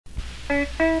I'm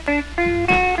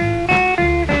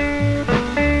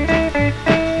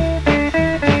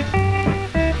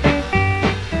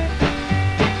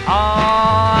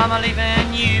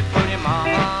a-leaving you, pretty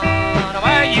mama, to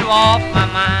wear you off my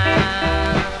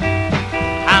mind.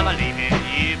 I'm a-leaving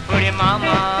you, pretty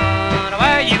mama, to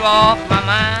wear you off my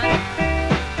mind.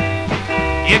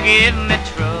 You give me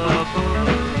trouble,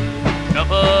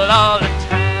 trouble all the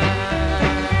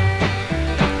time.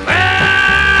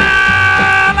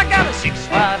 Well, I got a 6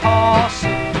 white horse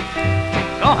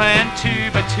going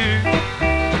 2 by 2.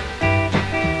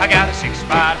 I got a 6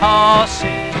 white horse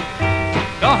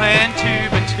going 2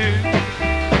 by 2.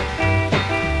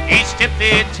 Each step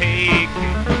they take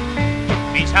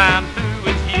means I'm through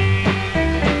with you.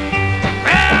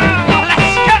 Well,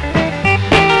 let's go!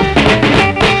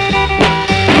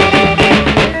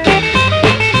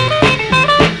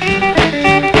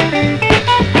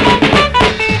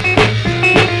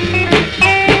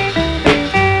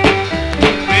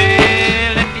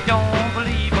 Well, if you don't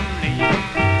believe I'm leaving,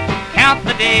 count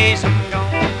the days I'm gone.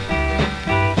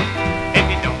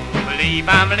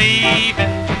 I'm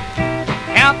leaving,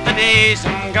 count the days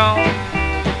I'm gone.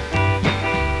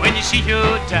 When you see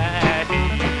your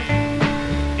daddy,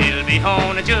 he'll be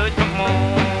on a judgment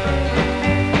morn.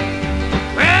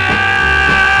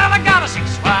 Well, I got a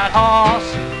 6 white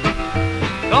horse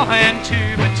going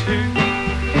 2 by 2.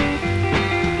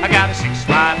 I got a 6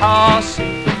 white horse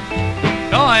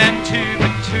going 2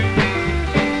 by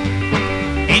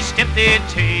 2. Each step they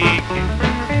take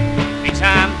means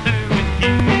I'm through with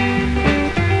you.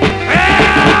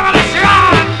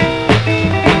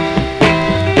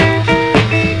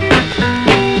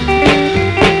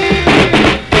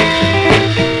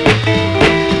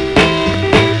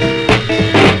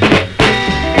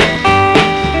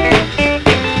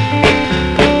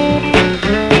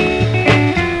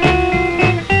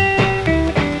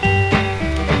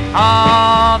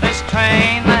 Oh, this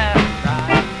train that I'm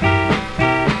riding,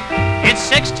 it's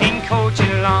 16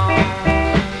 coaches long.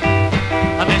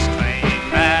 Oh, this train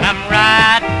that I'm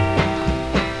riding,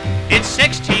 it's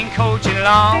 16 coaches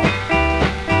long.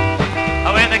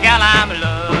 Oh, with the gal I'm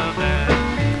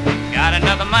loving, got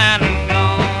another man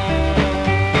gone.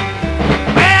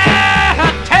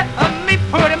 Well, tell me,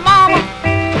 pretty mama,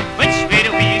 which way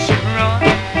do we should run?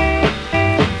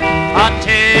 Oh,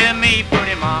 tell me,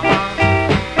 pretty mama,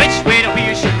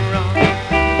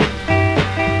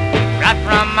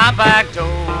 my back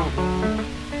door,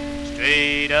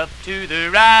 straight up to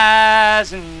the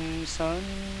rising sun.